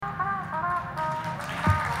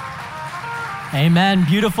Amen.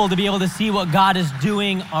 Beautiful to be able to see what God is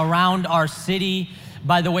doing around our city.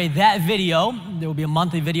 By the way, that video, there will be a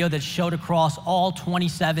monthly video that showed across all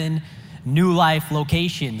 27 New Life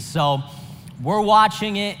locations. So we're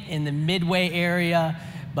watching it in the Midway area,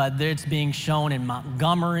 but it's being shown in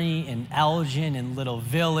Montgomery, in Elgin, in Little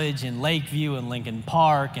Village, in Lakeview, in Lincoln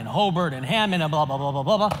Park, in Hobart, in Hammond, and blah, blah, blah, blah,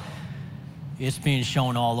 blah, blah. It's being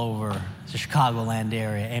shown all over the Chicagoland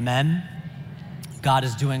area. Amen. God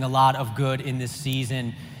is doing a lot of good in this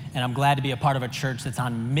season, and I'm glad to be a part of a church that's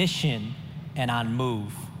on mission and on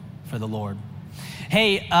move for the Lord.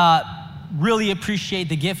 Hey, really appreciate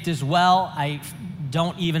the gift as well. I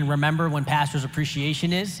don't even remember when Pastor's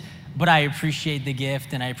Appreciation is, but I appreciate the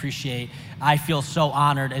gift, and I feel so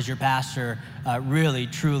honored as your pastor, really,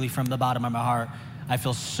 truly from the bottom of my heart. I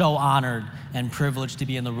feel so honored and privileged to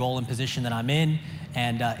be in the role and position that I'm in.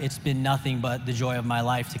 And it's been nothing but the joy of my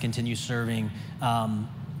life to continue serving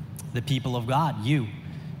the people of God, you,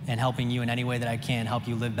 and helping you in any way that I can help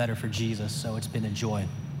you live better for Jesus. So it's been a joy.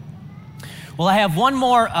 Well, I have one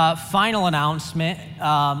more final announcement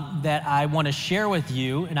that I want to share with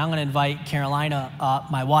you, and I'm going to invite Carolina up,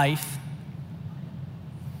 my wife.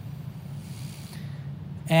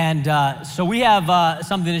 And so we have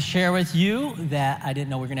something to share with you that I didn't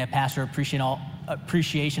know we were going to have Pastor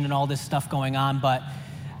Appreciation and all this stuff going on, but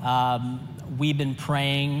we've been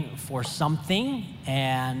praying for something,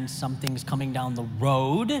 and something's coming down the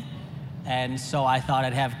road. And so I thought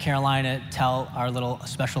I'd have Carolina tell our little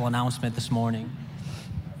special announcement this morning.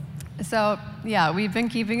 So, yeah, we've been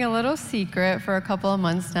keeping a little secret for a couple of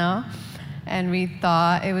months now, and we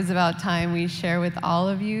thought it was about time we share with all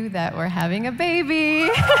of you that we're having a baby.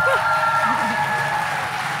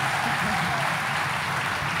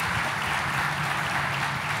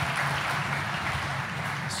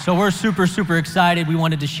 So we're super, super excited. We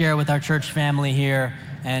wanted to share with our church family here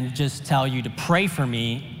and just tell you to pray for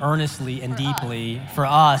me earnestly and deeply. For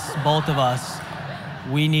us, both of us,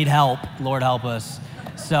 we need help. Lord, help us.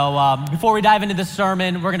 So before we dive into the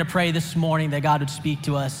sermon, we're going to pray this morning that God would speak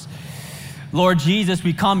to us. Lord Jesus,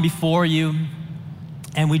 we come before you,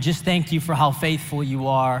 and we just thank you for how faithful you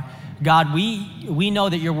are. God, we know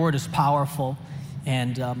that your word is powerful.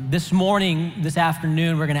 And this morning, this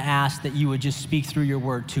afternoon, we're going to ask that you would just speak through your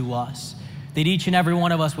word to us, that each and every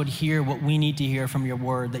one of us would hear what we need to hear from your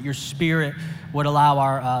word, that your spirit would allow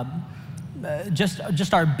our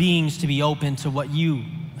just our beings to be open to what you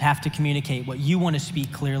have to communicate, what you want to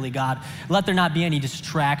speak clearly, God. Let there not be any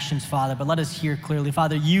distractions, Father, but let us hear clearly.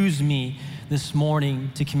 Father, use me this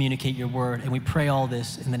morning to communicate your word, and we pray all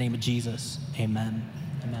this in the name of Jesus. Amen.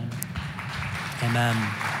 Amen. Amen.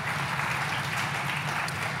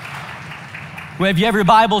 Well, if you have your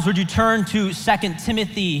Bibles, would you turn to 2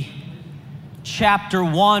 Timothy chapter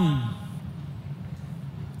 1.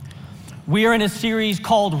 We are in a series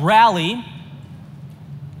called Rally,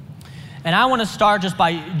 and I want to start just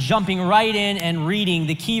by jumping right in and reading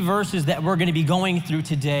the key verses that we're going to be going through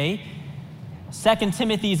today. 2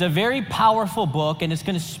 Timothy is a very powerful book, and it's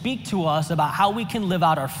going to speak to us about how we can live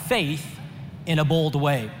out our faith in a bold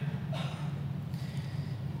way.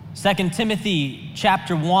 2 Timothy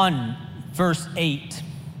chapter 1, verse 8.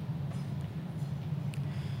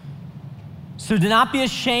 So do not be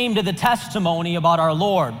ashamed of the testimony about our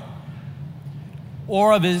Lord,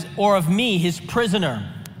 or of me, his prisoner.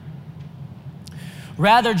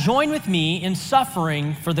 Rather, join with me in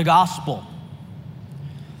suffering for the gospel.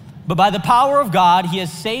 But by the power of God, he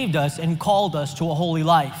has saved us and called us to a holy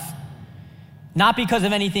life, not because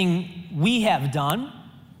of anything we have done,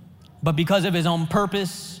 but because of his own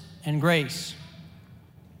purpose and grace.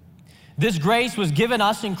 This grace was given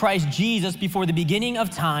us in Christ Jesus before the beginning of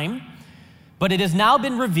time, but it has now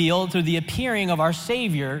been revealed through the appearing of our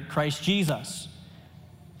Savior, Christ Jesus,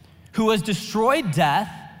 who has destroyed death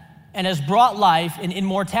and has brought life and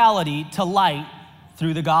immortality to light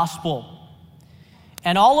through the gospel.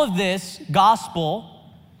 And all of this gospel,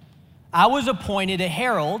 I was appointed a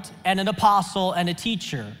herald and an apostle and a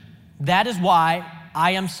teacher. That is why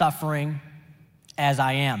I am suffering as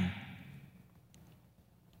I am.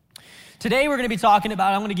 Today we're going to be talking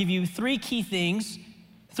about, I'm going to give you three things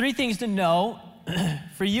to know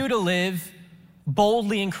for you to live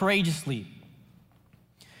boldly and courageously.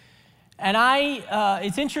 And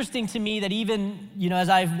it's interesting to me that even, as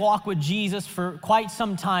I've walked with Jesus for quite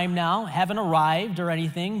some time now, haven't arrived or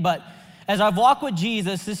anything, but as I've walked with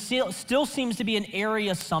Jesus, this still seems to be an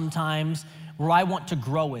area sometimes where I want to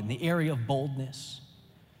grow in, the area of boldness.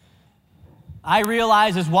 I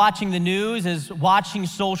realize as watching the news, as watching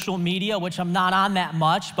social media, which I'm not on that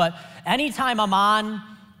much, but anytime I'm on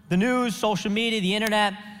the news, social media, the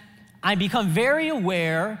internet, I become very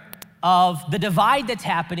aware of the divide that's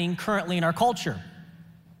happening currently in our culture.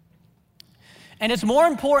 And it's more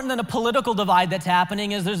important than a political divide that's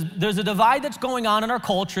happening is there's a divide that's going on in our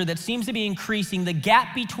culture that seems to be increasing. The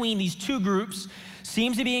gap between these two groups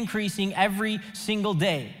seems to be increasing every single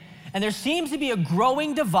day. And there seems to be a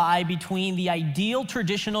growing divide between the ideal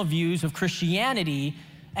traditional views of Christianity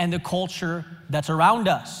and the culture that's around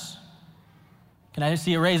us. Can I just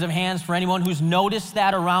see a raise of hands for anyone who's noticed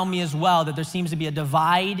that around me as well, that there seems to be a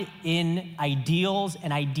divide in ideals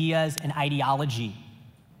and ideas and ideology?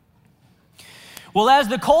 Well, as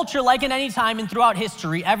the culture, like in any time and throughout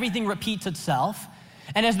history, everything repeats itself.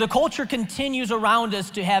 And as the culture continues around us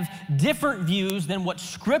to have different views than what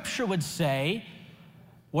Scripture would say,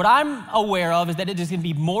 what I'm aware of is that it is going to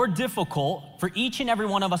be more difficult for each and every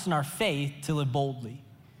one of us in our faith to live boldly.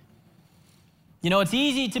 You know, it's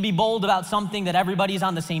easy to be bold about something that everybody's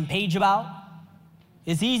on the same page about.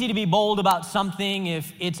 It's easy to be bold about something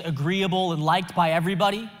if it's agreeable and liked by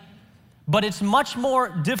everybody. But it's much more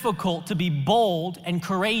difficult to be bold and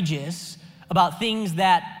courageous about things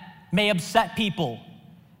that may upset people,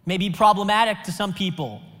 may be problematic to some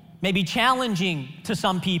people, may be challenging to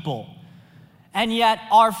some people. And yet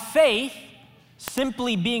our faith,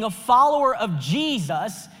 simply being a follower of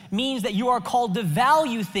Jesus, means that you are called to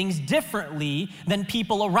value things differently than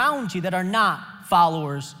people around you that are not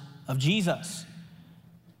followers of Jesus.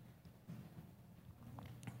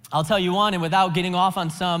 I'll tell you one, and without getting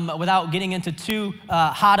into too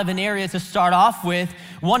hot of an area to start off with,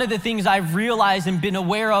 one of the things I've realized and been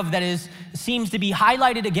aware of that seems to be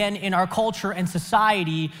highlighted again in our culture and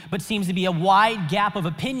society, but seems to be a wide gap of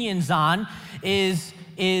opinions on, is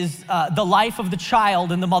the life of the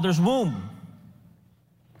child in the mother's womb.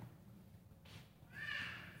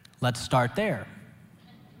 Let's start there.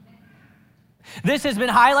 This has been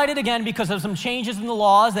highlighted again because of some changes in the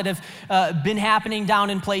laws that have been happening down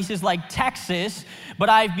in places like Texas, but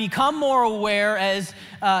I've become more aware as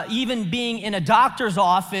even being in a doctor's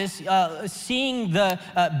office, seeing the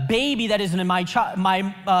baby that is in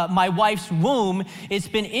my wife's womb. It's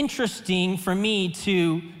been interesting for me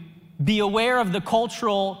to be aware of the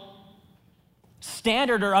cultural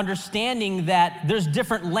standard or understanding that there's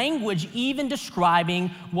different language even describing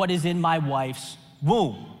what is in my wife's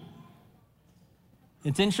womb.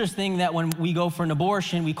 It's interesting that when we go for an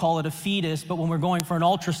abortion, we call it a fetus, but when we're going for an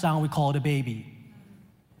ultrasound, we call it a baby.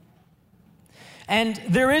 And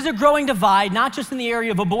there is a growing divide, not just in the area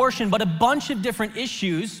of abortion, but a bunch of different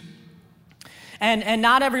issues. And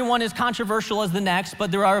not everyone is controversial as the next, but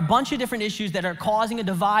there are a bunch of different issues that are causing a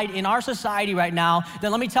divide in our society right now that,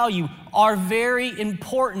 let me tell you, are very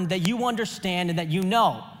important that you understand and that you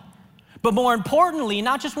know. But more importantly,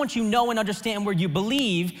 not just once you know and understand where you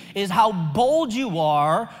believe, is how bold you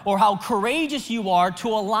are or how courageous you are to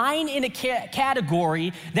align in a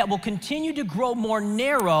category that will continue to grow more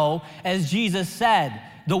narrow. As Jesus said,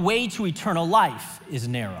 the way to eternal life is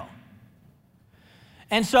narrow.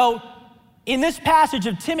 And so in this passage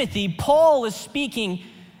of Timothy, Paul is speaking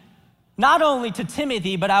not only to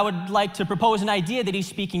Timothy, but I would like to propose an idea that he's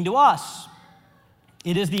speaking to us.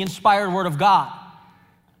 It is the inspired word of God.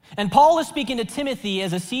 And Paul is speaking to Timothy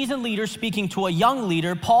as a seasoned leader speaking to a young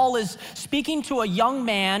leader. Paul is speaking to a young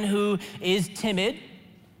man who is timid,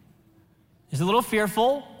 is a little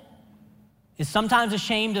fearful, is sometimes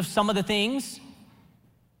ashamed of some of the things.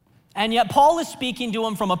 And yet Paul is speaking to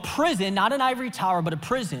him from a prison, not an ivory tower, but a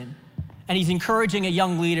prison. And he's encouraging a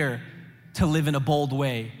young leader to live in a bold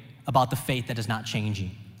way about the faith that is not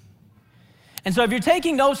changing. And so if you're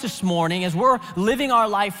taking notes this morning, as we're living our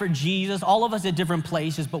life for Jesus, all of us at different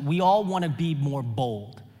places, but we all want to be more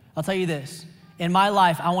bold. I'll tell you this, in my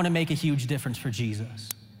life, I want to make a huge difference for Jesus.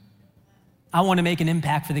 I want to make an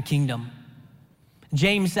impact for the kingdom.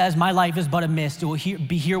 James says, my life is but a mist. It will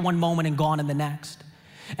be here one moment and gone in the next.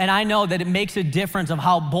 And I know that it makes a difference of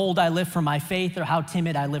how bold I live for my faith or how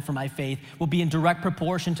timid I live for my faith will be in direct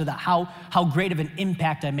proportion to how great of an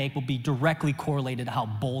impact I make will be directly correlated to how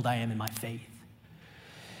bold I am in my faith.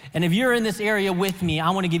 And if you're in this area with me, I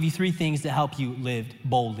want to give you 3 things to help you live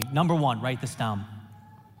boldly. Number 1, write this down.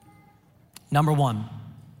 Number 1,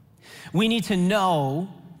 we need to know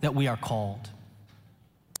that we are called.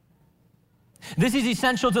 This is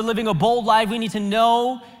essential to living a bold life. We need to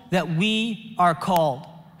know that we are called.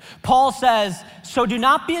 Paul says, so do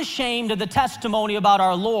not be ashamed of the testimony about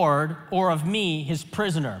our Lord or of me, his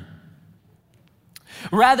prisoner.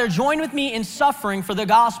 Rather, join with me in suffering for the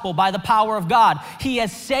gospel by the power of God. He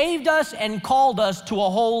has saved us and called us to a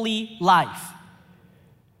holy life.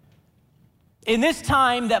 In this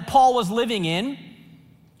time that Paul was living in,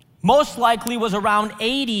 most likely was around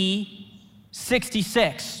AD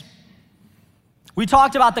 66. We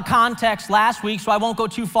talked about the context last week, so I won't go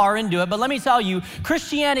too far into it, but let me tell you,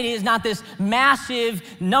 Christianity is not this massive,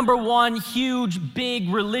 number one, huge, big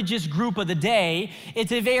religious group of the day.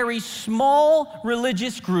 It's a very small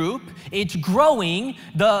religious group. It's growing.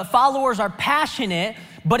 The followers are passionate,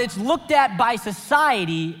 but it's looked at by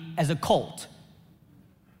society as a cult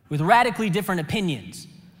with radically different opinions.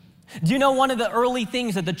 Do you know one of the early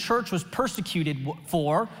things that the church was persecuted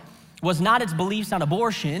for was not its beliefs on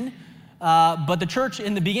abortion, but the church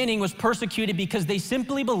in the beginning was persecuted because they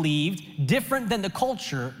simply believed, different than the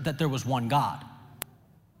culture, that there was one God.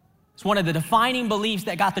 It's one of the defining beliefs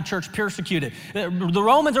that got the church persecuted. The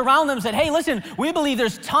Romans around them said, hey, listen, we believe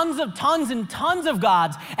there's tons and tons of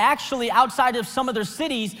gods. Actually, outside of some of their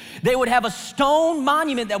cities, they would have a stone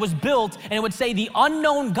monument that was built, and it would say the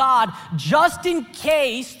unknown God, just in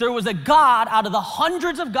case there was a God out of the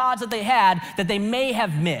hundreds of gods that they had that they may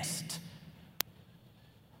have missed.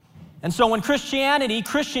 And so when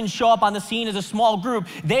Christians show up on the scene as a small group,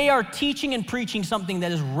 they are teaching and preaching something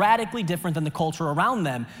that is radically different than the culture around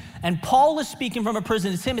them. And Paul is speaking from a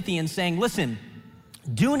prison to Timothy and saying, listen,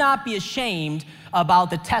 do not be ashamed about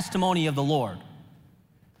the testimony of the Lord.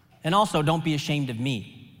 And also, don't be ashamed of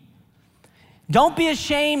me. Don't be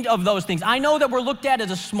ashamed of those things. I know that we're looked at as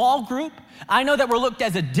a small group. I know that we're looked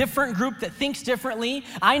as a different group that thinks differently.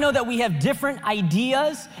 I know that we have different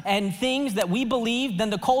ideas and things that we believe than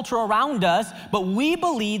the culture around us, but we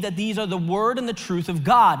believe that these are the word and the truth of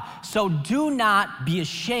God. So do not be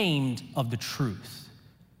ashamed of the truth.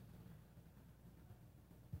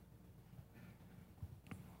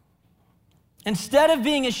 Instead of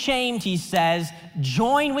being ashamed, he says,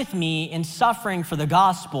 join with me in suffering for the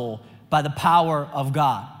gospel by the power of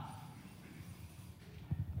God.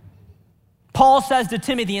 Paul says to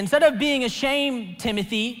Timothy, instead of being ashamed,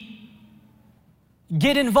 Timothy,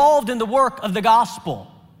 get involved in the work of the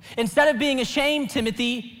gospel. Instead of being ashamed,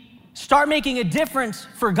 Timothy, start making a difference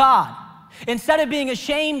for God. Instead of being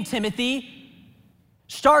ashamed, Timothy,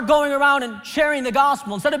 start going around and sharing the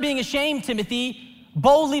gospel. Instead of being ashamed, Timothy,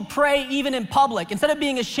 boldly pray even in public. Instead of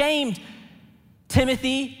being ashamed,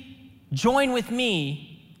 Timothy, join with me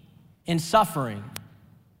in suffering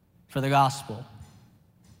for the gospel.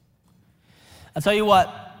 I'll tell you what,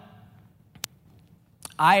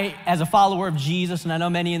 I, as a follower of Jesus, and I know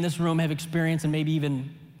many in this room have experienced and maybe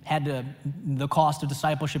even had the cost of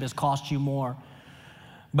discipleship has cost you more,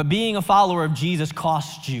 but being a follower of Jesus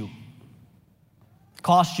costs you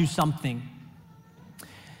something.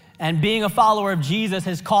 And being a follower of Jesus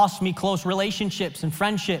has cost me close relationships and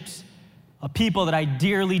friendships of people that I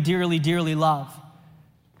dearly, dearly, dearly love.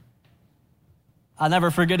 I'll never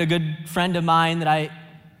forget a good friend of mine that I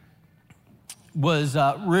was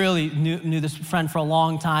really knew this friend for a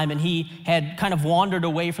long time, and he had kind of wandered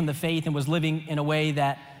away from the faith and was living in a way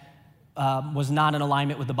that was not in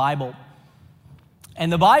alignment with the Bible.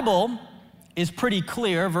 And the Bible is pretty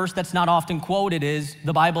clear. A verse that's not often quoted is,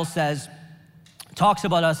 the Bible talks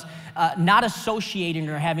about us not associating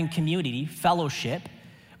or having community, fellowship,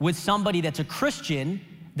 with somebody that's a Christian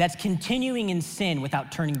that's continuing in sin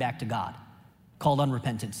without turning back to God, called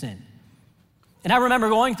unrepentant sin. And I remember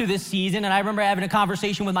going through this season, and I remember having a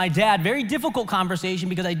conversation with my dad, very difficult conversation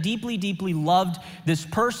because I deeply, deeply loved this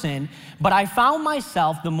person, but I found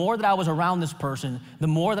myself, the more that I was around this person, the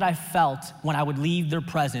more that I felt when I would leave their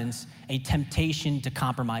presence, a temptation to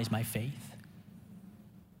compromise my faith.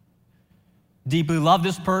 Deeply love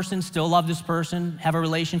this person, still love this person, have a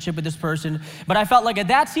relationship with this person. But I felt like at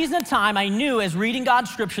that season of time, I knew as reading God's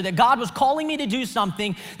scripture that God was calling me to do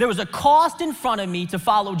something. There was a cost in front of me to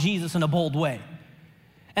follow Jesus in a bold way.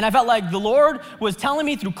 And I felt like the Lord was telling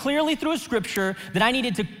me clearly through his scripture that I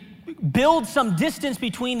needed to build some distance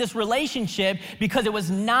between this relationship because it was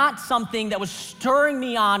not something that was stirring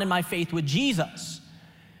me on in my faith with Jesus.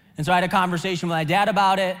 And so I had a conversation with my dad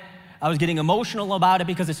about it. I was getting emotional about it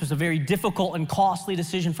because this was a very difficult and costly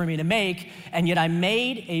decision for me to make, and yet I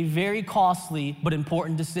made a very costly but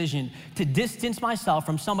important decision to distance myself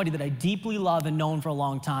from somebody that I deeply love and known for a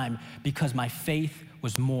long time because my faith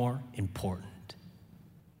was more important.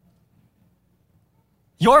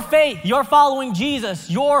 Your faith, your following Jesus,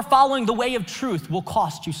 your following the way of truth will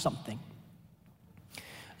cost you something.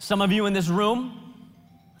 Some of you in this room,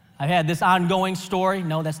 I've had this ongoing story.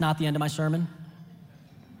 No, that's not the end of my sermon.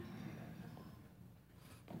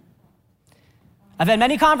 I've had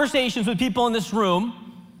many conversations with people in this room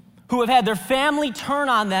who have had their family turn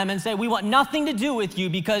on them and say, we want nothing to do with you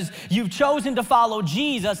because you've chosen to follow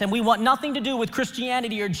Jesus, and we want nothing to do with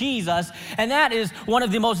Christianity or Jesus. And that is one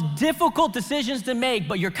of the most difficult decisions to make,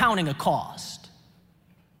 but you're counting a cost.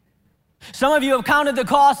 Some of you have counted the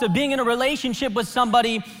cost of being in a relationship with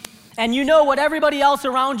somebody and you know what everybody else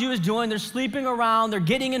around you is doing. They're sleeping around, they're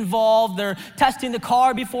getting involved, they're testing the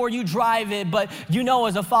car before you drive it, but you know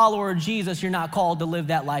as a follower of Jesus, you're not called to live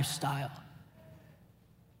that lifestyle.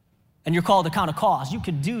 And you're called to count a cost. You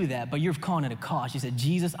could do that, but you're counting a cost. You said,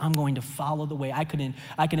 Jesus, I'm going to follow the way. I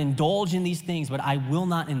can indulge in these things, but I will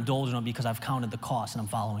not indulge in them because I've counted the cost and I'm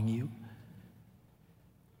following you.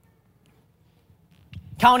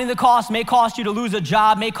 Counting the cost may cost you to lose a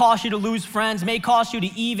job, may cost you to lose friends, may cost you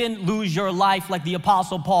to even lose your life like the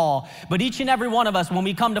Apostle Paul. But each and every one of us, when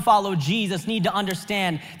we come to follow Jesus, need to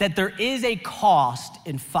understand that there is a cost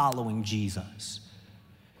in following Jesus.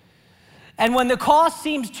 And when the cost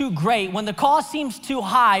seems too great, when the cost seems too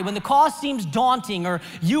high, when the cost seems daunting, or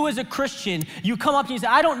you as a Christian, you come up and you say,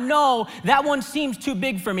 I don't know, that one seems too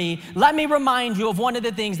big for me. Let me remind you of one of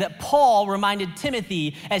the things that Paul reminded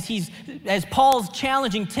Timothy as Paul's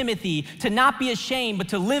challenging Timothy to not be ashamed, but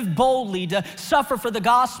to live boldly, to suffer for the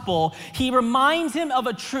gospel. He reminds him of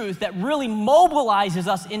a truth that really mobilizes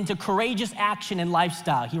us into courageous action and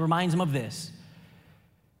lifestyle. He reminds him of this.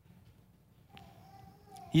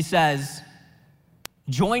 He says,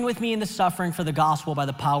 join with me in the suffering for the gospel by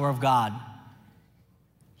the power of God.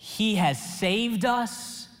 He has saved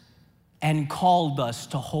us and called us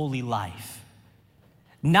to holy life,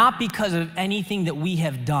 not because of anything that we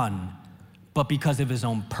have done, but because of his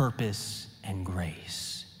own purpose and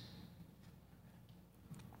grace.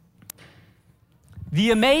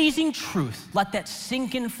 The amazing truth, let that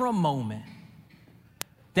sink in for a moment,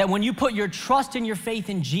 that when you put your trust and your faith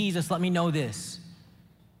in Jesus, let me know this.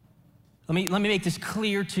 Let me make this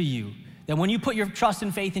clear to you, that when you put your trust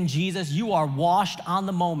and faith in Jesus, you are washed on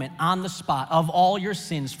the moment, on the spot, of all your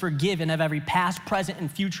sins, forgiven of every past, present, and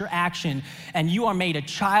future action, and you are made a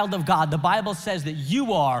child of God. The Bible says that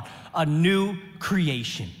you are a new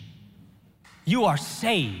creation. You are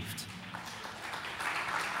saved.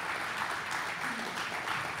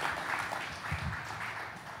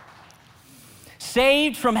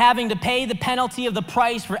 Saved from having to pay the penalty of the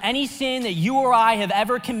price for any sin that you or I have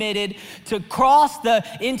ever committed, to cross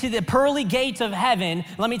into the pearly gates of heaven.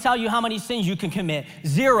 Let me tell you how many sins you can commit.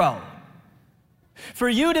 0. For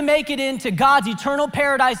you to make it into God's eternal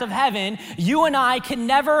paradise of heaven, you and I can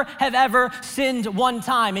never have ever sinned one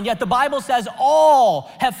time. And yet the Bible says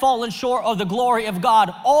all have fallen short of the glory of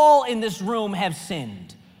God. All in this room have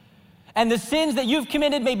sinned. And the sins that you've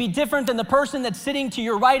committed may be different than the person that's sitting to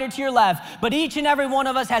your right or to your left, but each and every one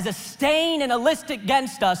of us has a stain and a list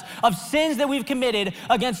against us of sins that we've committed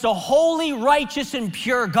against a holy, righteous, and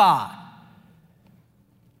pure God.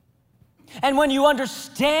 And when you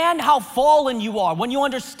understand how fallen you are, when you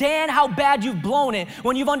understand how bad you've blown it,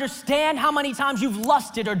 when you understand how many times you've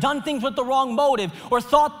lusted or done things with the wrong motive or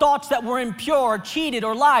thought thoughts that were impure or cheated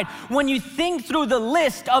or lied, when you think through the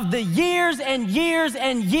list of the years and years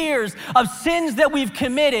and years of sins that we've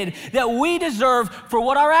committed that we deserve for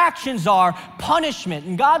what our actions are, punishment.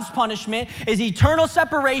 And God's punishment is eternal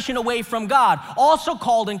separation away from God, also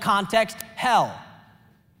called in context hell.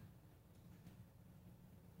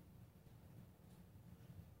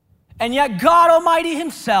 And yet God Almighty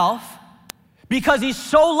himself, because he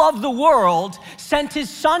so loved the world, sent his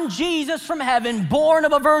son Jesus from heaven, born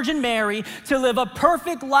of a Virgin Mary, to live a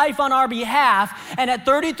perfect life on our behalf, and at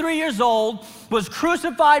 33 years old was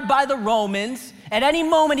crucified by the Romans. At any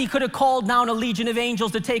moment he could have called down a legion of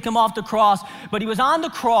angels to take him off the cross, but he was on the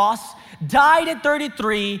cross, died at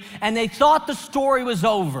 33, and they thought the story was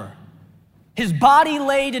over. His body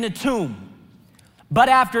laid in a tomb. But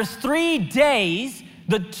after 3 days,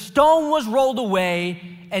 the stone was rolled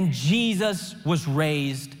away and Jesus was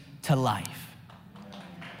raised to life.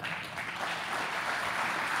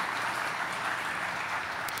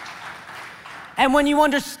 And when you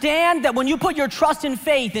understand that when you put your trust and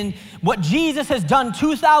faith in what Jesus has done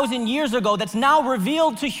 2,000 years ago, that's now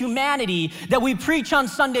revealed to humanity, that we preach on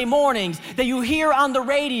Sunday mornings, that you hear on the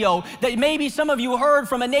radio, that maybe some of you heard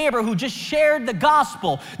from a neighbor who just shared the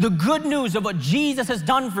gospel, the good news of what Jesus has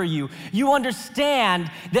done for you, you understand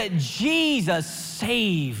that Jesus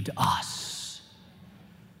saved us.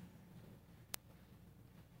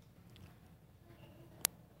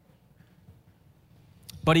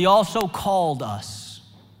 But he also called us.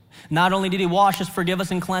 Not only did he wash us, forgive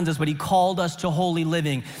us, and cleanse us, but he called us to holy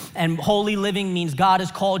living. And holy living means God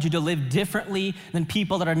has called you to live differently than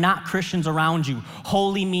people that are not Christians around you.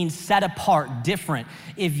 Holy means set apart, different.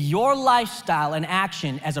 If your lifestyle and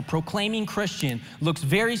action as a proclaiming Christian looks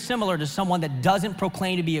very similar to someone that doesn't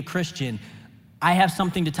proclaim to be a Christian, I have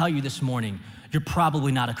something to tell you this morning. You're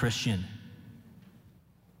probably not a Christian.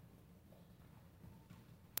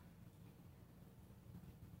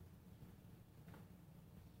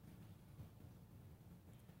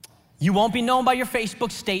 You won't be known by your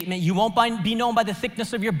Facebook statement. You won't be known by the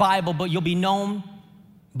thickness of your Bible, but you'll be known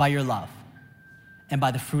by your love and by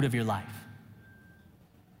the fruit of your life.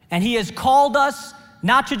 And he has called us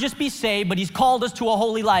not to just be saved, but he's called us to a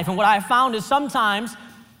holy life. And what I have found is sometimes,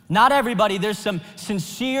 not everybody, there's some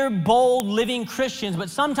sincere, bold, living Christians, but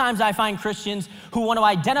sometimes I find Christians who want to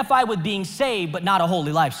identify with being saved, but not a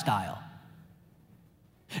holy lifestyle.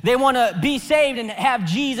 They want to be saved and have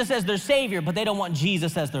Jesus as their Savior, but they don't want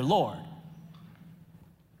Jesus as their Lord.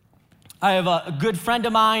 I have a good friend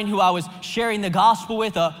of mine who I was sharing the gospel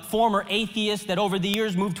with, a former atheist that over the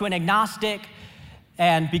years moved to an agnostic.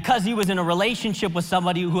 And because he was in a relationship with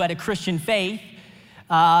somebody who had a Christian faith,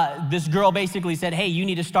 this girl basically said, hey, you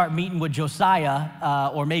need to start meeting with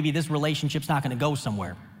Josiah, or maybe this relationship's not going to go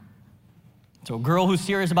somewhere. So a girl who's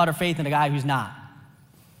serious about her faith and a guy who's not.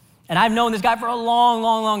 And I've known this guy for a long,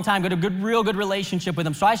 long, long time, got a real good relationship with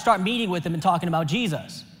him. So I start meeting with him and talking about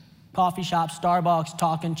Jesus. Coffee shop, Starbucks,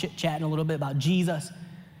 talking, chit-chatting a little bit about Jesus.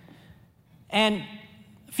 And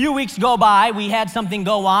a few weeks go by, we had something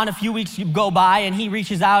go on. A few weeks go by, and he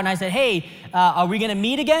reaches out, and I said, hey, are we going to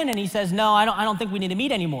meet again? And he says, no, I don't think we need to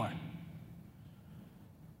meet anymore.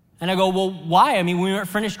 And I go, well, why? I mean, we weren't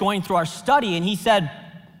finished going through our study. And he said,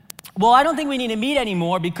 well, I don't think we need to meet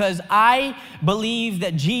anymore because I believe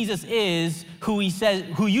that Jesus is who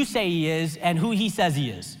you say he is and who he says he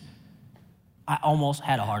is. I almost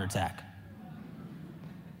had a heart attack.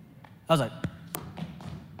 I was like,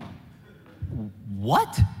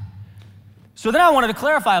 what? So then I wanted to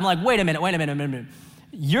clarify. I'm like, wait a minute.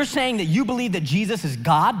 You're saying that you believe that Jesus is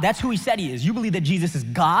God? That's who he said he is. You believe that Jesus is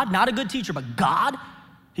God? Not a good teacher, but God?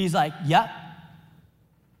 He's like, yep.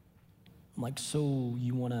 I'm like, so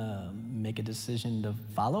you want to make a decision to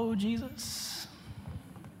follow Jesus?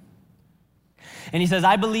 And he says,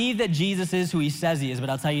 I believe that Jesus is who he says he is, but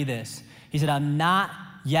I'll tell you this. He said, I'm not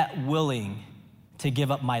yet willing to give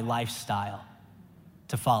up my lifestyle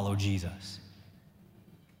to follow Jesus.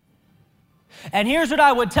 And here's what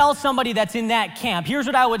I would tell somebody that's in that camp. Here's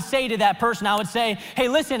what I would say to that person. I would say, hey,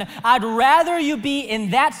 listen, I'd rather you be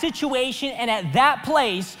in that situation and at that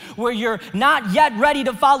place where you're not yet ready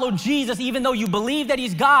to follow Jesus, even though you believe that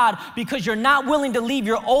he's God, because you're not willing to leave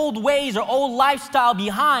your old ways or old lifestyle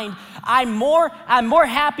behind. I'm more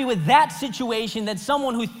happy with that situation than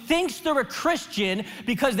someone who thinks they're a Christian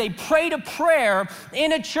because they prayed a prayer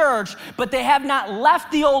in a church, but they have not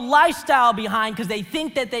left the old lifestyle behind because they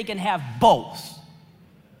think that they can have both.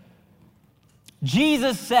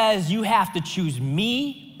 Jesus says you have to choose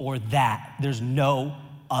me or that. There's no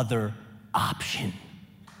other option.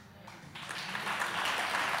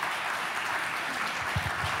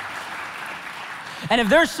 And if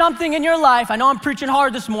there's something in your life, I know I'm preaching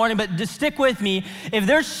hard this morning, but just stick with me. If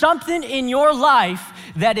there's something in your life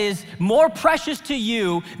that is more precious to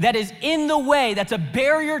you, that is in the way, that's a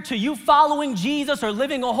barrier to you following Jesus or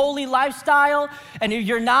living a holy lifestyle, and if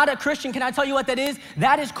you're not a Christian, can I tell you what that is?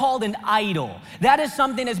 That is called an idol. That is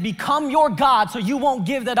something that's become your God, so you won't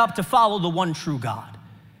give that up to follow the one true God.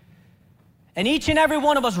 And each and every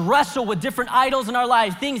one of us wrestle with different idols in our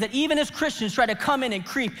lives, things that even as Christians try to come in and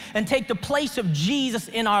creep and take the place of Jesus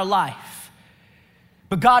in our life.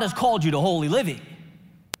 But God has called you to holy living.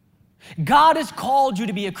 God has called you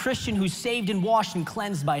to be a Christian who's saved and washed and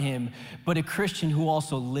cleansed by him, but a Christian who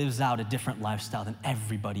also lives out a different lifestyle than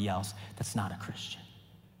everybody else that's not a Christian.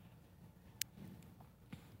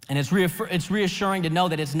 And it's reassuring to know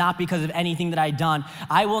that it's not because of anything that I've done.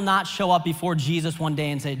 I will not show up before Jesus one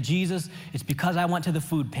day and say, Jesus, it's because I went to the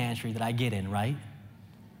food pantry that I get in, right?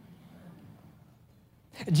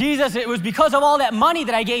 Jesus, it was because of all that money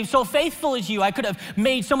that I gave so faithfully to you. I could have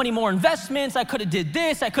made so many more investments. I could have did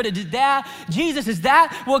this. I could have did that. Jesus, is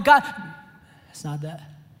that what God? It's not that.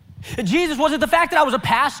 Jesus, was it the fact that I was a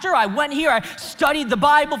pastor? I went here, I studied the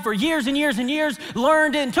Bible for years and years and years,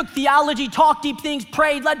 learned and took theology, talked deep things,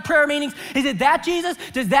 prayed, led prayer meetings. Is it that, Jesus?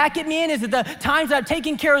 Does that get me in? Is it the times that I've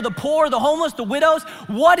taken care of the poor, the homeless, the widows?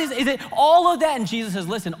 What is it all of that? And Jesus says,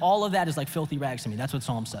 listen, all of that is like filthy rags to me. That's what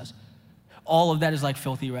Psalm says. All of that is like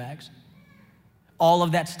filthy rags. All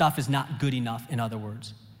of that stuff is not good enough, in other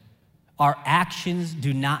words. Our actions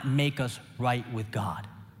do not make us right with God.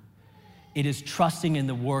 It is trusting in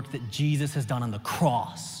the work that Jesus has done on the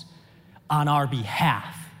cross on our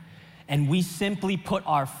behalf. And we simply put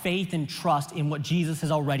our faith and trust in what Jesus has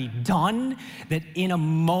already done, that in a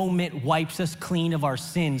moment wipes us clean of our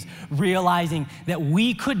sins, realizing that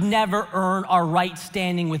we could never earn our right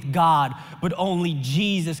standing with God, but only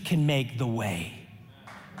Jesus can make the way.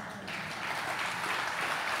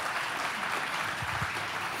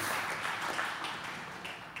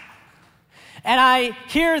 And I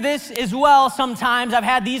hear this as well sometimes. I've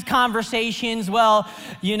had these conversations, well,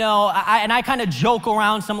 I kind of joke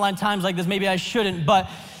around sometimes like this, maybe I shouldn't, but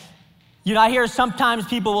I hear sometimes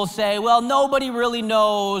people will say, well, nobody really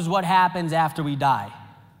knows what happens after we die.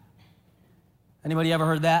 Anybody ever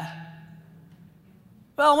heard that?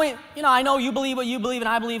 Well, I know you believe what you believe and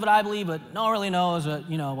I believe what I believe, but no one really knows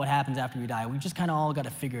what happens after we die. We just kind of all got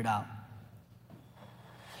to figure it out.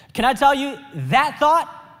 Can I tell you, that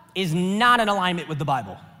thought is not in alignment with the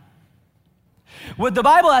Bible. What the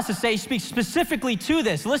Bible has to say speaks specifically to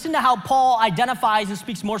this. Listen to how Paul identifies and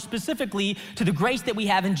speaks more specifically to the grace that we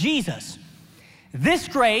have in Jesus. This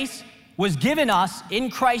grace was given us in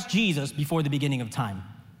Christ Jesus before the beginning of time.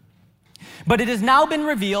 But it has now been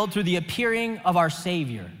revealed through the appearing of our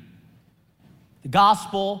Savior. The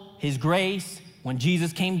gospel, his grace, when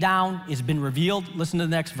Jesus came down, has been revealed. Listen to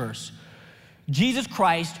the next verse. Jesus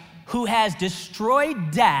Christ, who has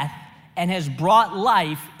destroyed death and has brought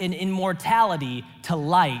life and immortality to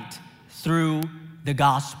light through the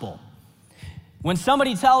gospel. When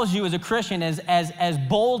somebody tells you as a Christian, as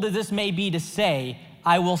bold as this may be to say,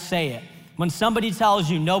 I will say it. When somebody tells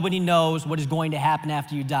you nobody knows what is going to happen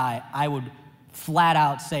after you die, I would flat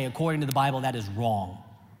out say, according to the Bible, that is wrong.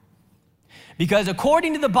 Because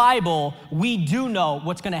according to the Bible, we do know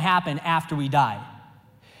what's going to happen after we die.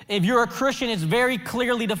 If you're a Christian, it's very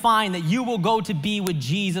clearly defined that you will go to be with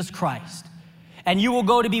Jesus Christ. And you will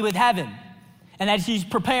go to be with heaven. And that he's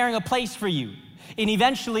preparing a place for you. And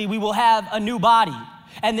eventually we will have a new body.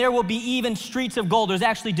 And there will be even streets of gold. There's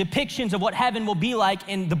actually depictions of what heaven will be like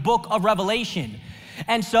in the book of Revelation.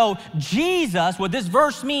 And so Jesus, what this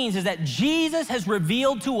verse means is that Jesus has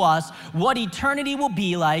revealed to us what eternity will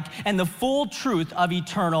be like and the full truth of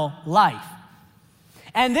eternal life.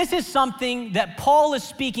 And this is something that Paul is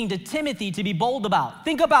speaking to Timothy to be bold about.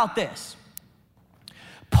 Think about this.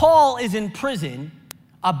 Paul is in prison,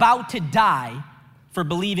 about to die for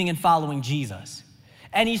believing and following Jesus.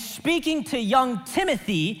 And he's speaking to young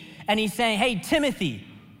Timothy, and he's saying, hey, Timothy,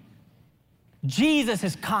 Jesus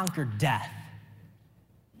has conquered death.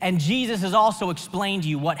 And Jesus has also explained to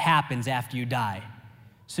you what happens after you die.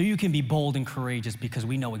 So you can be bold and courageous because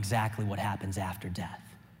we know exactly what happens after death.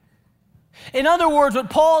 In other words, what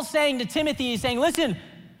Paul's saying to Timothy, he's saying, listen,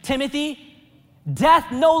 Timothy, death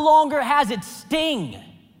no longer has its sting.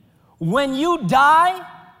 When you die,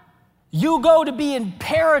 you go to be in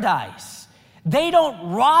paradise. They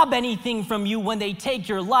don't rob anything from you when they take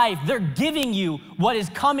your life. They're giving you what is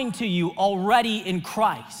coming to you already in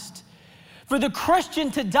Christ. For the Christian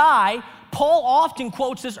to die, Paul often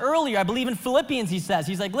quotes this earlier. I believe in Philippians he says,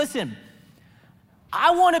 he's like, listen,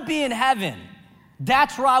 I want to be in heaven.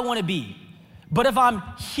 That's where I want to be. But if I'm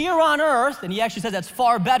here on earth, and he actually says that's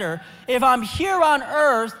far better, if I'm here on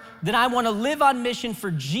earth, then I want to live on mission for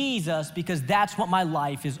Jesus because that's what my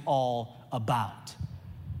life is all about.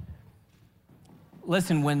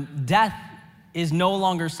 Listen, when death is no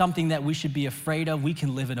longer something that we should be afraid of, we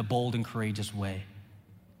can live in a bold and courageous way.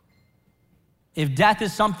 If death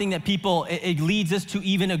is something that it leads us to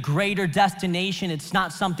even a greater destination, it's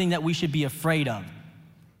not something that we should be afraid of.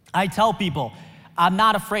 I tell people, I'm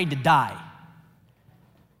not afraid to die.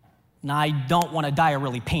 Now, I don't want to die a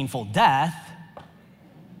really painful death.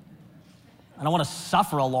 I don't want to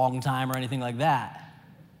suffer a long time or anything like that.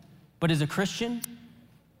 But as a Christian,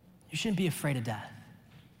 you shouldn't be afraid of death.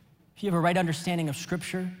 If you have a right understanding of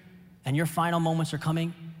Scripture and your final moments are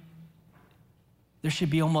coming, there should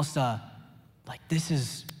be almost this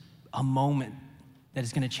is a moment that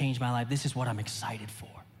is going to change my life. This is what I'm excited for.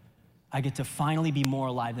 I get to finally be more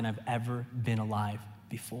alive than I've ever been alive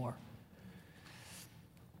before.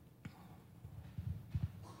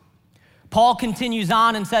 Paul continues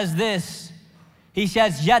on and says this. He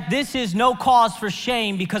says, yet this is no cause for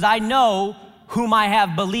shame because I know whom I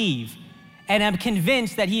have believed and am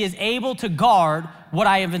convinced that he is able to guard what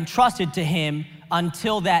I have entrusted to him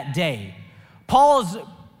until that day. Paul is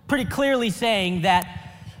pretty clearly saying that,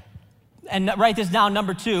 and write this down,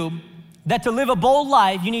 number 2, that to live a bold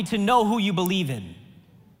life, you need to know who you believe in.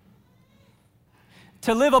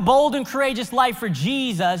 To live a bold and courageous life for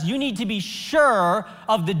Jesus, you need to be sure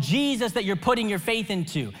of the Jesus that you're putting your faith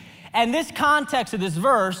into. And this context of this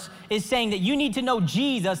verse is saying that you need to know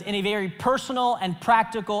Jesus in a very personal and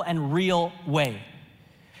practical and real way.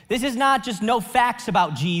 This is not just know facts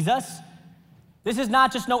about Jesus. This is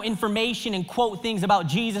not just know information and quote things about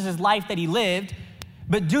Jesus' life that he lived,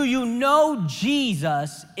 but do you know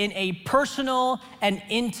Jesus in a personal and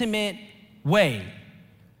intimate way?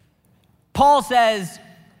 Paul says,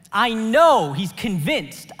 I know, he's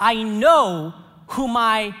convinced, I know whom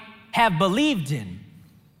I have believed in.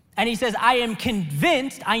 And he says, I am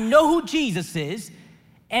convinced, I know who Jesus is,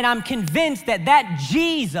 and I'm convinced that that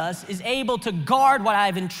Jesus is able to guard what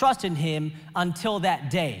I've entrusted in him until that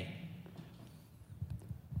day.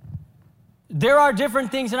 There are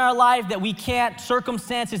different things in our life that we can't,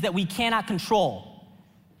 circumstances that we cannot control,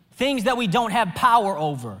 things that we don't have power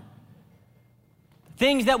over,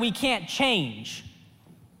 things that we can't change.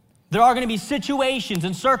 There are going to be situations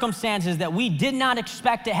and circumstances that we did not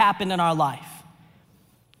expect to happen in our life.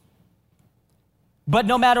 But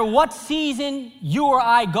no matter what season you or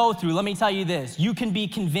I go through, let me tell you this, you can be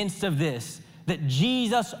convinced of this, that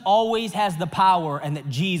Jesus always has the power and that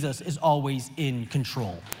Jesus is always in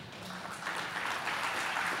control.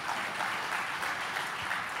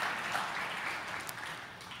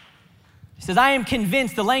 He says, I am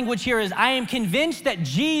convinced, the language here is, I am convinced that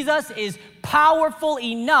Jesus is powerful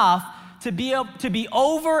enough to be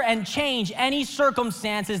over and change any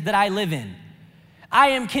circumstances that I live in.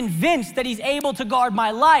 I am convinced that he's able to guard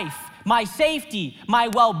my life, my safety, my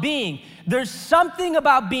well-being. There's something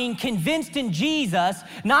about being convinced in Jesus,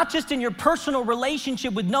 not just in your personal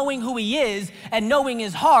relationship with knowing who he is and knowing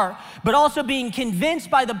his heart, but also being convinced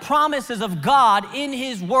by the promises of God in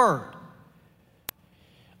his word.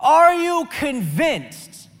 Are you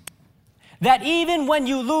convinced that even when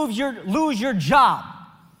you lose your job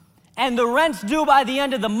and the rent's due by the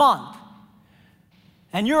end of the month,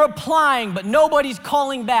 and you're applying, but nobody's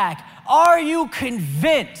calling back, are you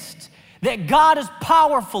convinced that God is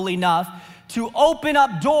powerful enough to open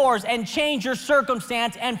up doors and change your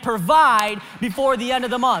circumstance and provide before the end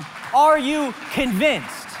of the month? Are you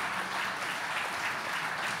convinced?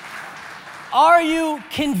 Are you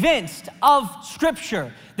convinced of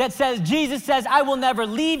Scripture that says, Jesus says, I will never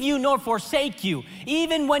leave you nor forsake you,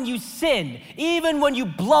 even when you sin, even when you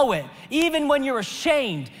blow it, even when you're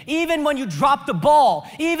ashamed, even when you drop the ball,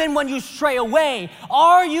 even when you stray away?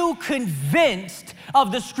 Are you convinced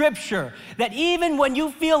of the Scripture that even when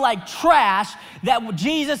you feel like trash, that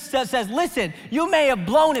Jesus says, listen, you may have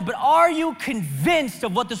blown it, but are you convinced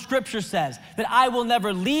of what the Scripture says, that I will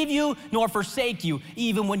never leave you nor forsake you,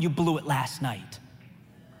 even when you blew it last night?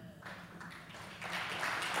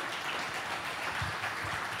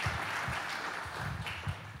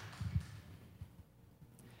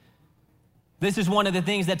 This is one of the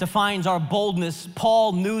things that defines our boldness.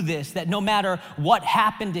 Paul knew this, that no matter what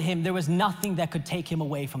happened to him, there was nothing that could take him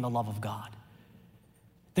away from the love of God.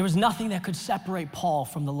 There was nothing that could separate Paul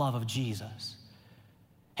from the love of Jesus.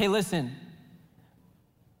 Hey, listen,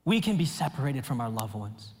 we can be separated from our loved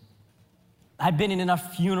ones. I've been in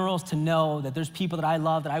enough funerals to know that there's people that I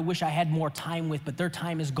love that I wish I had more time with, but their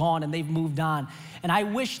time is gone and they've moved on. And I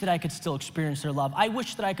wish that I could still experience their love. I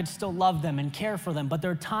wish that I could still love them and care for them, but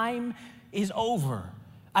their time is over.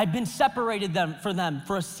 I've been separated from them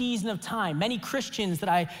for a season of time. Many Christians that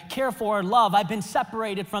I care for and love, I've been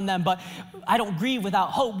separated from them, but I don't grieve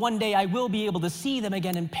without hope. One day I will be able to see them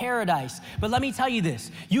again in paradise. But let me tell you this,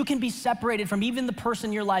 you can be separated from even the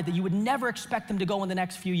person in your life that you would never expect them to go in the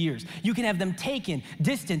next few years. You can have them taken,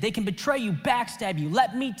 distant, they can betray you, backstab you.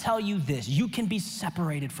 Let me tell you this, you can be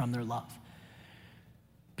separated from their love,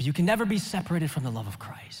 but you can never be separated from the love of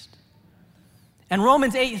Christ. And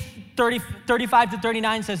Romans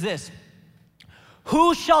 8:35-39 says this,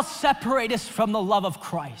 who shall separate us from the love of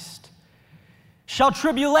Christ? Shall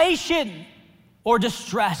tribulation or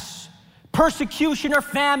distress, persecution or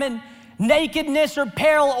famine, nakedness or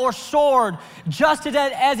peril or sword, just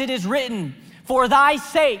as it is written, for thy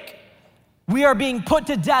sake we are being put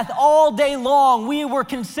to death all day long. We were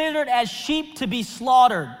considered as sheep to be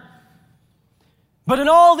slaughtered. But in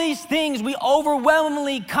all these things we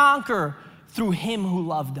overwhelmingly conquer through him who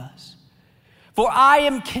loved us. For I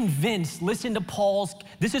am convinced, listen to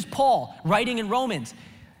this is Paul writing in Romans.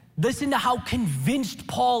 Listen to how convinced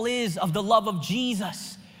Paul is of the love of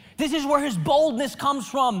Jesus. This is where his boldness comes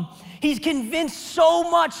from. He's convinced so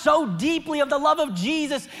much, so deeply of the love of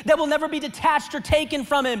Jesus that will never be detached or taken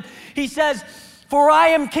from him. He says, for I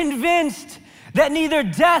am convinced that neither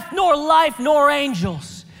death nor life nor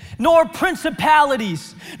angels, nor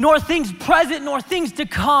principalities, nor things present, nor things to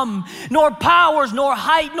come, nor powers, nor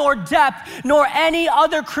height, nor depth, nor any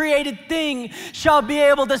other created thing shall be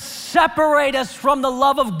able to separate us from the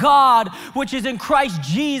love of God, which is in Christ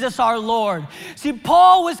Jesus our Lord. See,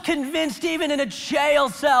 Paul was convinced even in a jail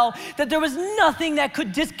cell that there was nothing that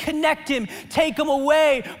could disconnect him, take him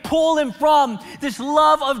away, pull him from this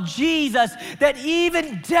love of Jesus, that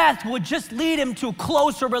even death would just lead him to a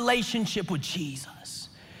closer relationship with Jesus.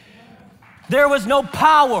 There was no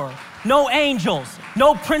power, no angels,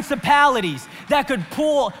 no principalities. that could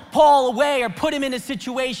pull Paul away or put him in a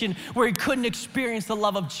situation where he couldn't experience the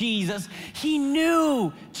love of Jesus. He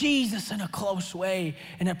knew Jesus in a close way,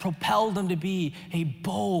 and it propelled him to be a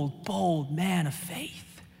bold, bold man of faith.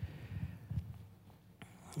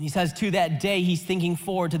 He says, to that day, he's thinking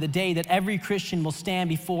forward to the day that every Christian will stand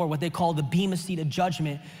before what they call the bema seat of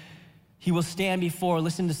judgment. He will stand before,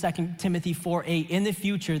 listen to 2 Timothy 4:8. In the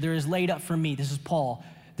future, there is laid up for me, this is Paul,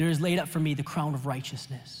 there is laid up for me the crown of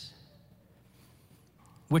righteousness,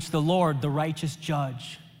 which the Lord, the righteous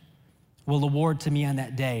judge, will award to me on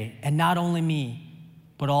that day. And not only me,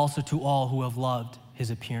 but also to all who have loved his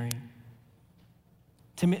appearing.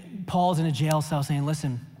 Paul's in a jail cell saying,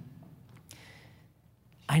 listen,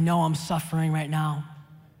 I know I'm suffering right now,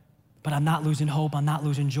 but I'm not losing hope. I'm not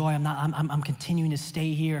losing joy. I'm continuing to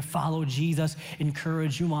stay here, follow Jesus,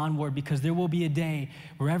 encourage you onward, because there will be a day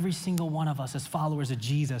where every single one of us as followers of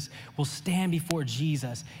Jesus will stand before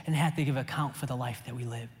Jesus and have to give account for the life that we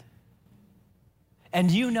lived. And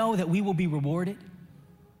do you know that we will be rewarded?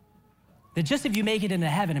 That just if you make it into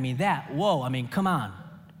heaven, come on.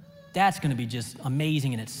 That's gonna be just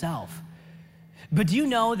amazing in itself. But do you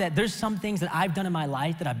know that there's some things that I've done in my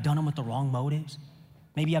life that I've done them with the wrong motives?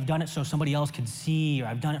 Maybe I've done it so somebody else could see, or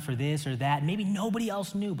I've done it for this or that. Maybe nobody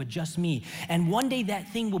else knew but just me. And one day that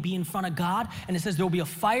thing will be in front of God, and it says there will be a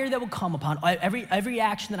fire that will come upon every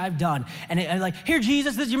action that I've done. And like, here,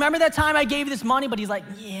 Jesus, you remember that time I gave you this money? But he's like,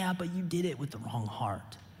 yeah, but you did it with the wrong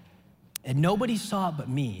heart. And nobody saw it but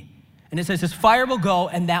me. And it says this fire will go,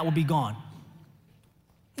 and that will be gone.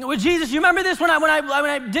 Well, Jesus, you remember this when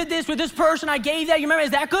I did this with this person, I gave that, you remember,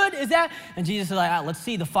 is that good? Is that? And Jesus is like, let's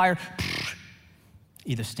see, the fire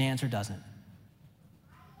either stands or doesn't.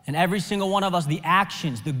 And every single one of us, the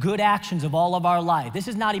actions, the good actions of all of our life, this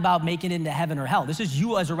is not about making it into heaven or hell. This is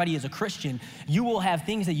you as a Christian. You will have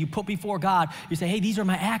things that you put before God. You say, hey, these are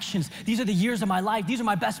my actions. These are the years of my life. These are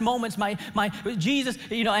my best moments, my Jesus,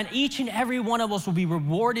 and each and every one of us will be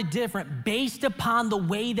rewarded different based upon the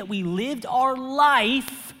way that we lived our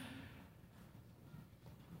life.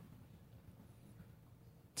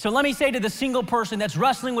 So let me say to the single person that's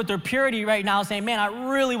wrestling with their purity right now, saying, man, I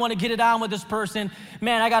really want to get it on with this person.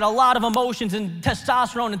 Man, I got a lot of emotions and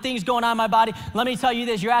testosterone and things going on in my body. Let me tell you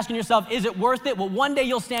this, you're asking yourself, is it worth it? Well, one day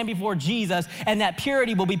you'll stand before Jesus, and that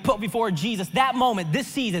purity will be put before Jesus, that moment, this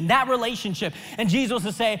season, that relationship. And Jesus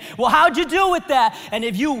will say, well, how'd you do with that? And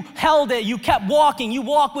if you held it, you kept walking, you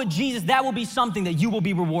walk with Jesus, that will be something that you will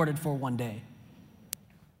be rewarded for one day.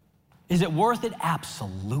 Is it worth it?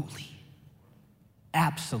 Absolutely.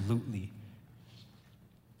 Absolutely.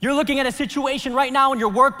 You're looking at a situation right now in your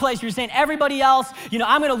workplace, you're saying, everybody else,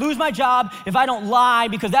 I'm gonna lose my job if I don't lie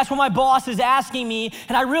because that's what my boss is asking me,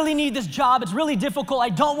 and I really need this job, it's really difficult, I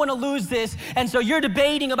don't wanna lose this, and so you're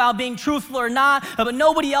debating about being truthful or not, but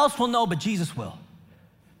nobody else will know, but Jesus will.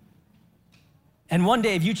 And one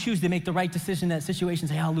day, if you choose to make the right decision in that situation,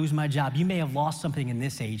 say, I'll lose my job, you may have lost something in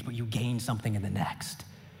this age, but you gained something in the next.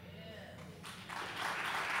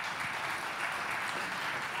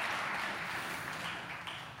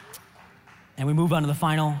 And we move on to the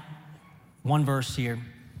final one verse here.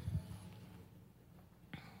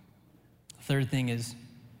 The third thing is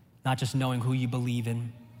not just knowing who you believe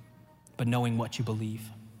in, but knowing what you believe.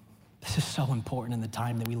 This is so important in the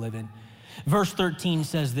time that we live in. Verse 13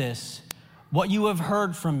 says this, what you have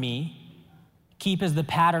heard from me, keep as the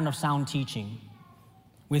pattern of sound teaching.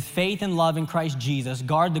 With faith and love in Christ Jesus,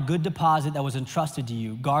 guard the good deposit that was entrusted to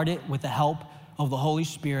you. Guard it with the help of the Holy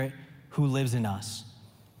Spirit who lives in us.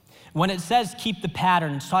 When it says keep the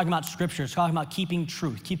pattern, it's talking about scripture. It's talking about keeping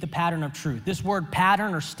truth, keep the pattern of truth. This word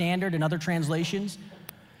pattern or standard in other translations,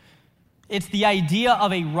 it's the idea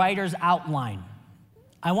of a writer's outline.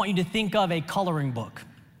 I want you to think of a coloring book.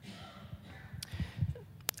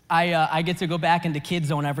 I get to go back into Kid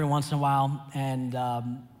Zone every once in a while, and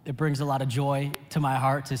it brings a lot of joy to my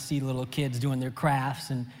heart to see little kids doing their crafts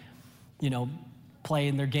and,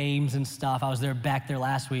 playing their games and stuff. I was back there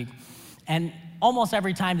last week, and almost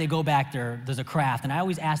every time they go back there, there's a craft, and I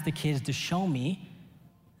always ask the kids to show me.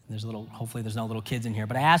 Hopefully there's no little kids in here,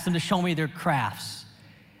 but I ask them to show me their crafts.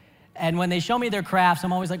 And when they show me their crafts,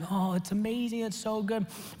 I'm always like, oh, it's amazing, it's so good.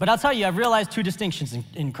 But I'll tell you, I've realized two distinctions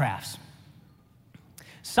in crafts.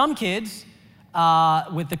 Some kids,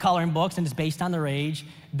 with the coloring books, and it's based on their age,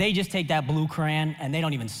 they just take that blue crayon and they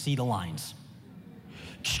don't even see the lines.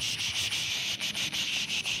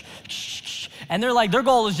 And they're like, their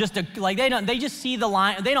goal is just to, they just see the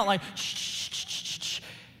line, they don't like,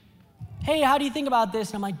 hey, how do you think about this?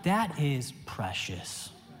 And I'm like, that is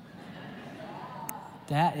precious.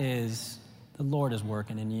 The Lord is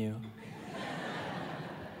working in you.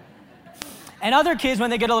 And other kids,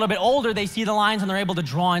 when they get a little bit older, they see the lines and they're able to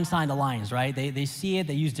draw inside the lines, right? They see it,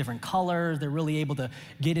 they use different colors, they're really able to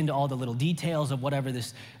get into all the little details of whatever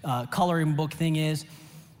this coloring book thing is.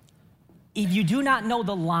 If you do not know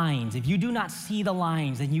the lines, if you do not see the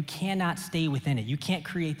lines, then you cannot stay within it. You can't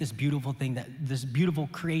create this beautiful thing, this beautiful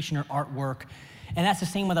creation or artwork. And that's the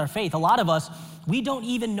same with our faith. A lot of us, we don't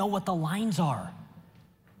even know what the lines are.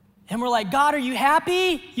 And we're like, God, are you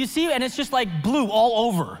happy? You see, and it's just like blue all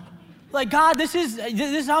over. Like, God, this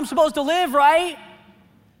is how I'm supposed to live, right?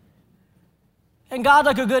 And God,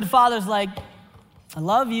 like a good father's like, I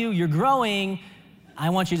love you, you're growing, I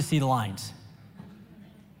want you to see the lines.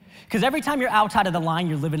 Because every time you're outside of the line,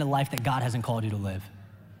 you're living a life that God hasn't called you to live.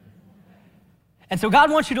 And so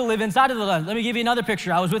God wants you to live inside of the line. Let me give you another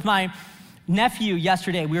picture. I was with my nephew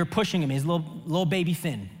yesterday. We were pushing him, his little baby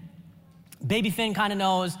Finn. Baby Finn kind of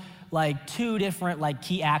knows like 2 different like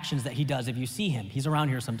key actions that he does if you see him. He's around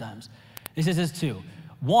here sometimes. This is his 2.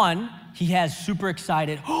 1, he has super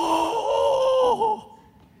excited,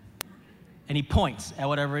 and he points at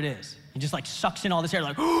whatever it is. He just like sucks in all this air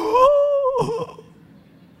like,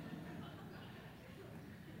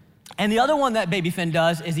 and the other one that baby Finn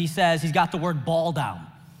does is he says he's got the word ball down.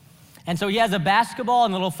 And so he has a basketball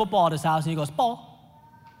and a little football at his house, and he goes, ball,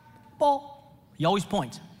 ball. He always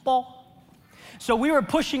points, ball. So we were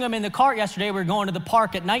pushing him in the cart yesterday. We were going to the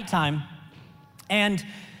park at nighttime, and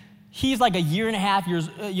he's like a year and a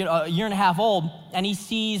half old, and he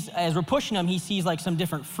sees, as we're pushing him, he sees like some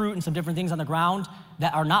different fruit and some different things on the ground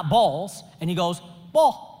that are not balls, and he goes,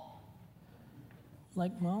 ball.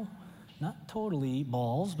 Like, well, not totally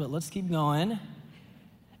balls, but let's keep going.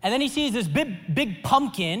 And then he sees this big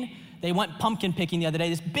pumpkin. They went pumpkin picking the other day,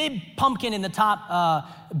 this big pumpkin in the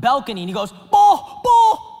top balcony, and he goes, ball,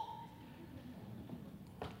 ball.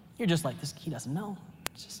 You're just like, he doesn't know.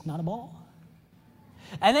 It's just not a ball.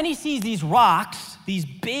 And then he sees these rocks, these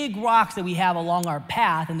big rocks that we have along our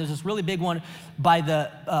path, and there's this really big one by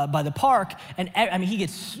the park, and I mean, he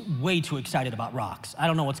gets way too excited about rocks. I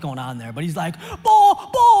don't know what's going on there, but he's like,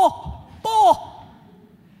 ball, ball, ball.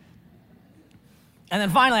 And then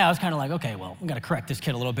finally I was kind of like, okay, well, we got to correct this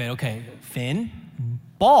kid a little bit. Okay, Finn,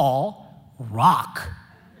 ball, rock.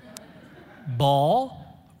 Ball,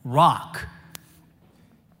 rock.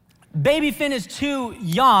 Baby Finn is too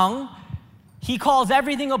young. He calls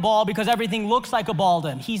everything a ball because everything looks like a ball to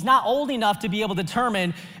him. He's not old enough to be able to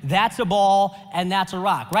determine that's a ball and that's a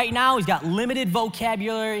rock. Right now, he's got limited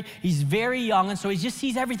vocabulary. He's very young, and so he just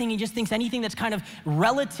sees everything. He just thinks anything that's kind of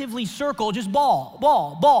relatively circle, just ball,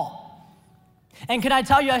 ball, ball. And can I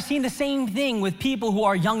tell you, I've seen the same thing with people who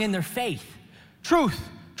are young in their faith. Truth,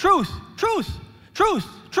 truth, truth, truth,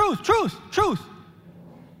 truth, truth, truth.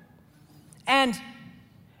 And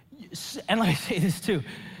let me say this too.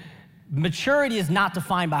 Maturity is not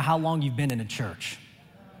defined by how long you've been in a church.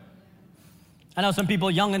 I know some people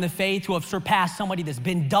young in the faith who have surpassed somebody that's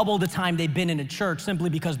been double the time they've been in a church simply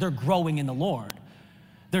because they're growing in the Lord.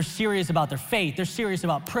 They're serious about their faith. They're serious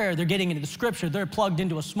about prayer. They're getting into the scripture. They're plugged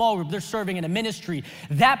into a small group. They're serving in a ministry.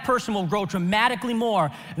 That person will grow dramatically more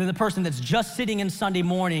than the person that's just sitting in Sunday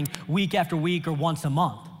morning week after week or once a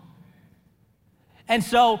month. And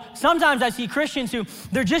so sometimes I see Christians who,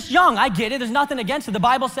 they're just young. I get it. There's nothing against it. The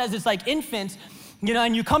Bible says it's like infants,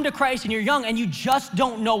 and you come to Christ and you're young and you just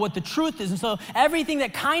don't know what the truth is. And so everything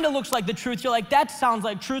that kind of looks like the truth, you're like, that sounds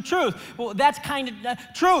like truth. Well, that's kind of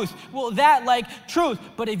truth. Well, that like truth.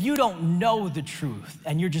 But if you don't know the truth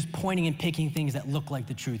and you're just pointing and picking things that look like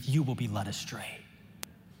the truth, you will be led astray.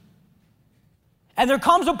 And there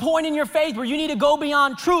comes a point in your faith where you need to go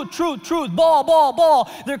beyond truth, truth, truth, ball, ball,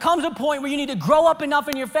 ball. There comes a point where you need to grow up enough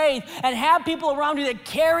in your faith and have people around you that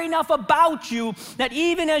care enough about you that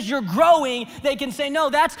even as you're growing, they can say, no,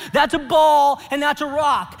 that's a ball and that's a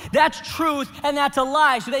rock. That's truth and that's a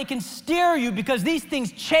lie. So they can steer you because these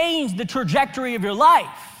things change the trajectory of your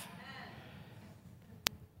life.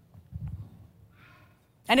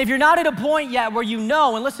 And if you're not at a point yet where you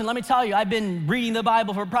know, and listen, let me tell you, I've been reading the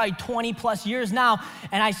Bible for probably 20 plus years now,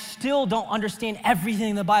 and I still don't understand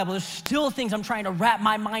everything in the Bible. There's still things I'm trying to wrap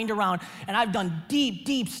my mind around, and I've done deep,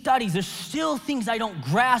 deep studies. There's still things I don't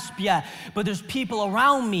grasp yet, but there's people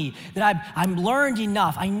around me that I've learned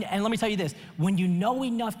enough. And let me tell you this, when you know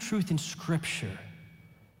enough truth in Scripture,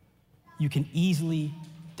 you can easily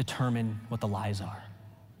determine what the lies are.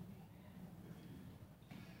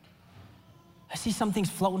 I see some things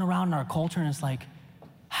floating around in our culture, and it's like,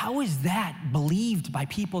 how is that believed by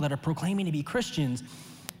people that are proclaiming to be Christians?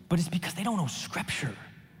 But it's because they don't know Scripture.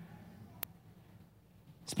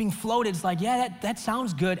 It's being floated. It's like, yeah, that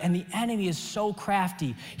sounds good. And the enemy is so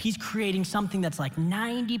crafty. He's creating something that's like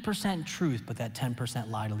 90% truth, but that 10%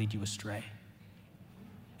 lie to lead you astray.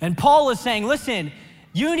 And Paul is saying, listen,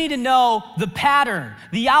 you need to know the pattern,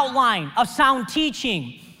 the outline of sound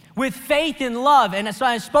teaching with faith and love. And so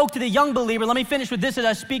I spoke to the young believer. Let me finish with this as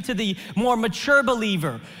I speak to the more mature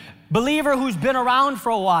believer who's been around for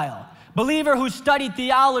a while, believer who's studied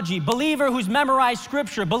theology, believer who's memorized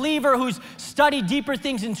scripture, believer who's studied deeper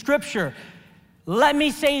things in scripture. Let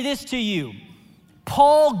me say this to you.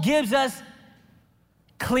 Paul gives us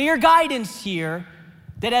clear guidance here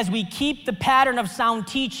that as we keep the pattern of sound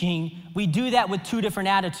teaching, we do that with two different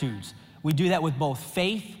attitudes. We do that with both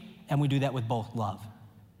faith and we do that with both love.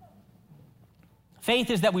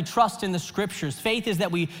 Faith is that we trust in the scriptures. Faith is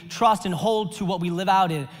that we trust and hold to what we live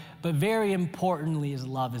out in. But very importantly is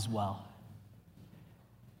love as well.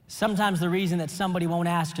 Sometimes the reason that somebody won't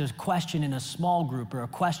ask a question in a small group or a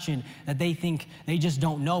question that they think they just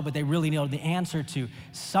don't know, but they really know the answer to,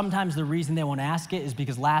 sometimes the reason they won't ask it is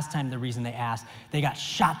because last time the reason they asked, they got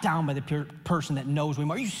shot down by the person that knows way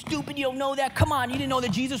more. Are you stupid? You don't know that? Come on, you didn't know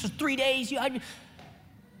that Jesus was 3 days?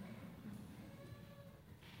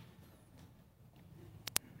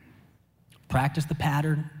 Practice the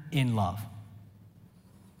pattern in love.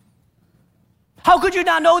 How could you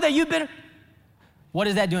not know that you've been... What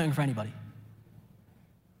is that doing for anybody?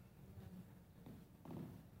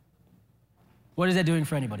 What is that doing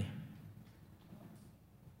for anybody?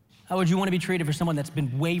 How would you want to be treated for someone that's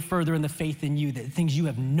been way further in the faith than you, that things you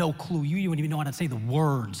have no clue, you don't even know how to say the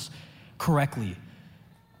words correctly.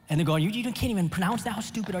 And they're going, you can't even pronounce that, how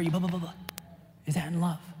stupid are you, blah, blah, blah, blah. Is that in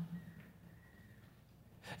love?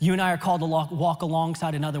 You and I are called to walk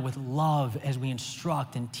alongside another with love as we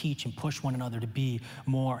instruct and teach and push one another to be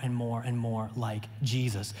more and more and more like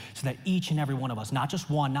Jesus, so that each and every one of us, not just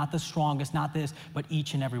one, not the strongest, not this, but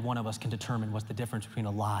each and every one of us can determine what's the difference between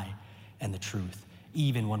a lie and the truth,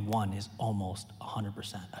 even when one is almost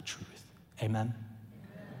 100% a truth. Amen?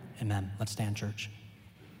 Amen. Let's stand, church.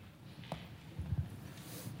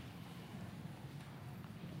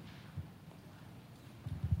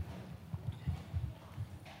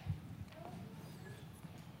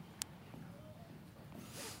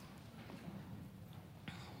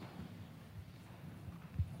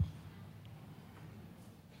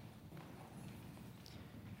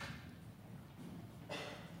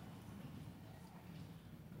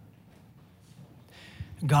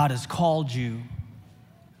 God has called you,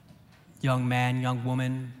 young man, young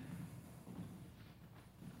woman.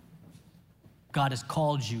 God has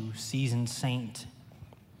called you, seasoned saint.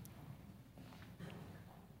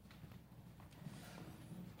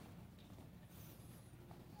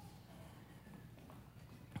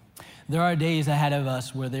 There are days ahead of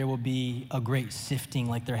us where there will be a great sifting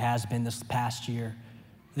like there has been this past year.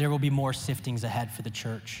 There will be more siftings ahead for the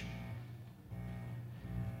church.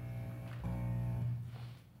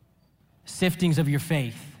 Siftings of your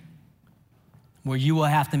faith, where you will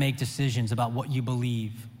have to make decisions about what you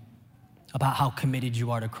believe, about how committed you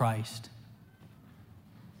are to Christ.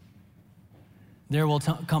 There will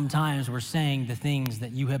come times where saying the things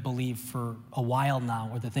that you have believed for a while now,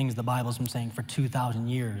 or the things the Bible's been saying for 2,000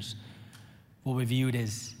 years, will be viewed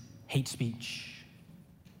as hate speech.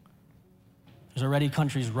 There's already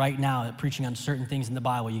countries right now that preaching on certain things in the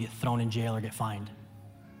Bible, you get thrown in jail or get fined.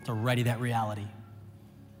 It's already that reality.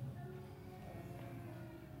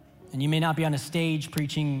 And you may not be on a stage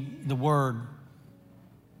preaching the word,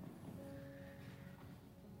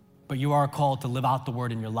 but you are called to live out the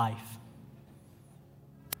word in your life.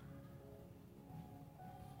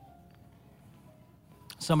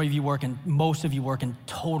 Some of you working, most of you working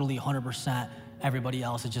totally 100%. Everybody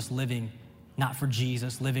else is just living not for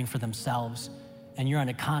Jesus, living for themselves. And you're in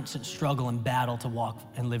a constant struggle and battle to walk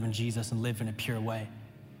and live in Jesus and live in a pure way.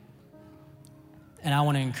 And I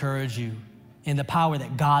want to encourage you, in the power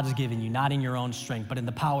that God's given you, not in your own strength, but in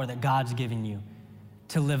the power that God's given you,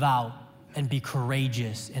 to live out and be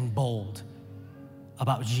courageous and bold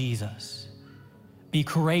about Jesus. Be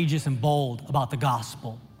courageous and bold about the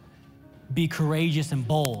gospel. Be courageous and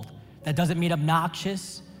bold. That doesn't mean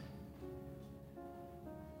obnoxious.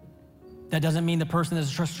 That doesn't mean the person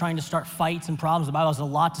that's just trying to start fights and problems. The Bible has a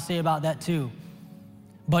lot to say about that too.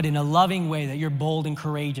 But in a loving way, that you're bold and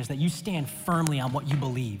courageous, that you stand firmly on what you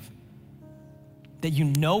believe. That you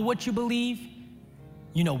know what you believe,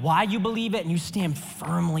 you know why you believe it, and you stand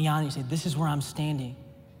firmly on it. You say, this is where I'm standing,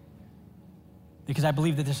 because I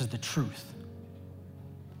believe that this is the truth.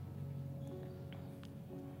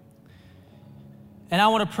 And I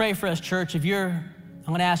want to pray for us, church. I'm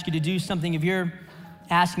going to ask you to do something. If you're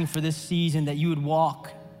asking for this season that you would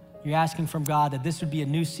walk, you're asking from God that this would be a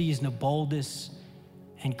new season of boldness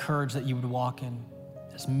and courage that you would walk in.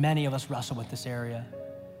 As many of us wrestle with this area.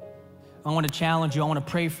 I want to challenge you. I want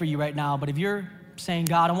to pray for you right now. But if you're saying,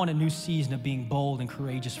 God, I want a new season of being bold and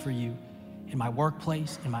courageous for you in my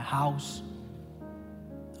workplace, in my house,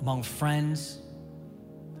 among friends,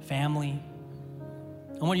 family.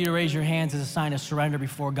 I want you to raise your hands as a sign of surrender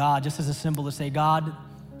before God, just as a symbol to say, God,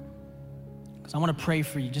 because I want to pray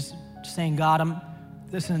for you, just saying, God,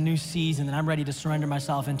 this is a new season and I'm ready to surrender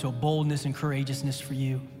myself into a boldness and courageousness for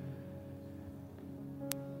you.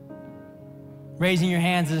 Raising your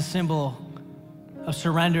hands is a symbol of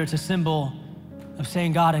surrender. It's a symbol of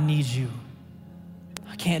saying, God, I need you.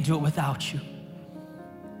 I can't do it without you.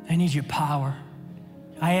 I need your power.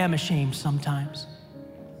 I am ashamed sometimes.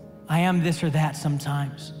 I am this or that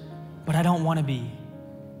sometimes, but I don't want to be.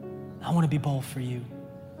 I want to be bold for you.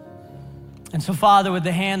 And so, Father, with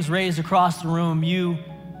the hands raised across the room, you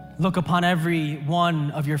look upon every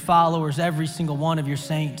one of your followers, every single one of your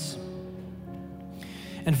saints.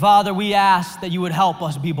 And Father, we ask that you would help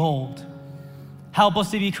us be bold. Help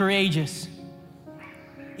us to be courageous.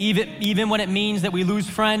 Even when it means that we lose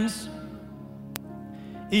friends,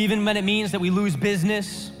 even when it means that we lose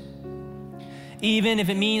business, even if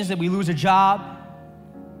it means that we lose a job,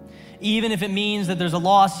 even if it means that there's a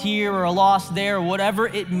loss here or a loss there, whatever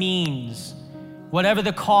it means, whatever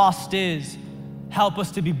the cost is, help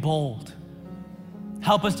us to be bold.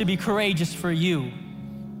 Help us to be courageous for you.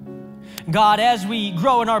 God, as we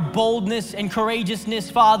grow in our boldness and courageousness,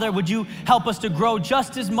 Father, would you help us to grow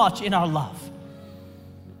just as much in our love?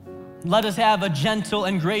 Let us have a gentle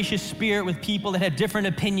and gracious spirit with people that have different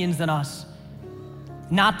opinions than us.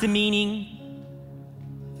 Not demeaning,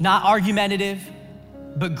 not argumentative,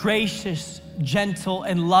 but gracious, gentle,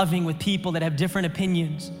 and loving with people that have different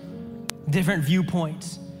opinions, different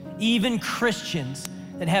viewpoints, even Christians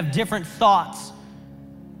that have different thoughts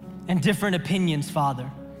and different opinions, Father.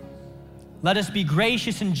 Let us be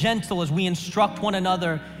gracious and gentle as we instruct one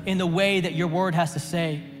another in the way that your word has to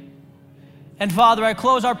say. And Father, I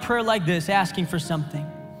close our prayer like this, asking for something.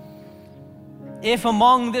 If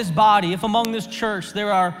among this body, if among this church,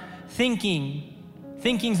 there are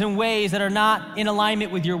thinkings and ways that are not in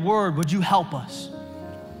alignment with your word, would you help us?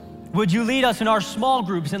 Would you lead us in our small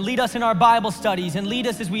groups and lead us in our Bible studies and lead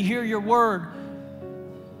us as we hear your word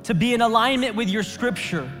to be in alignment with your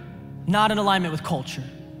scripture, not in alignment with culture.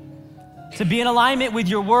 To be in alignment with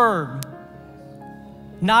your word,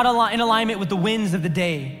 not in alignment with the winds of the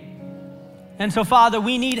day. And so, Father,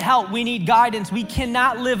 we need help, we need guidance. We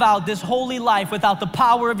cannot live out this holy life without the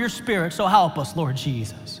power of your Spirit, so help us, Lord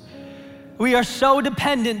Jesus. We are so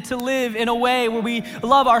dependent to live in a way where we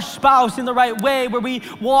love our spouse in the right way, where we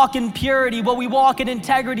walk in purity, where we walk in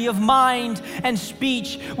integrity of mind and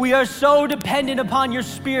speech. We are so dependent upon your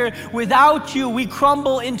Spirit. Without you, we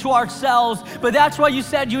crumble into ourselves. But that's why you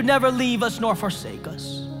said you'd never leave us nor forsake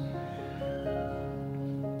us.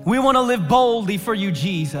 We want to live boldly for you,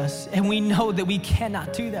 Jesus, and we know that we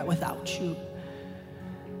cannot do that without you.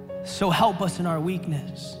 So help us in our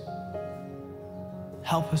weakness.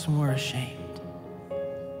 Help us when we're ashamed.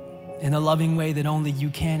 In the loving way that only you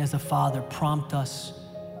can as a father, prompt us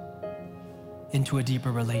into a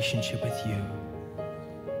deeper relationship with you.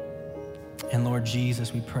 And Lord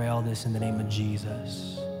Jesus, we pray all this in the name of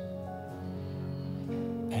Jesus.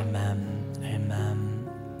 Amen, amen.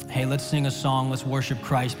 Hey, let's sing a song. Let's worship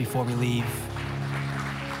Christ before we leave.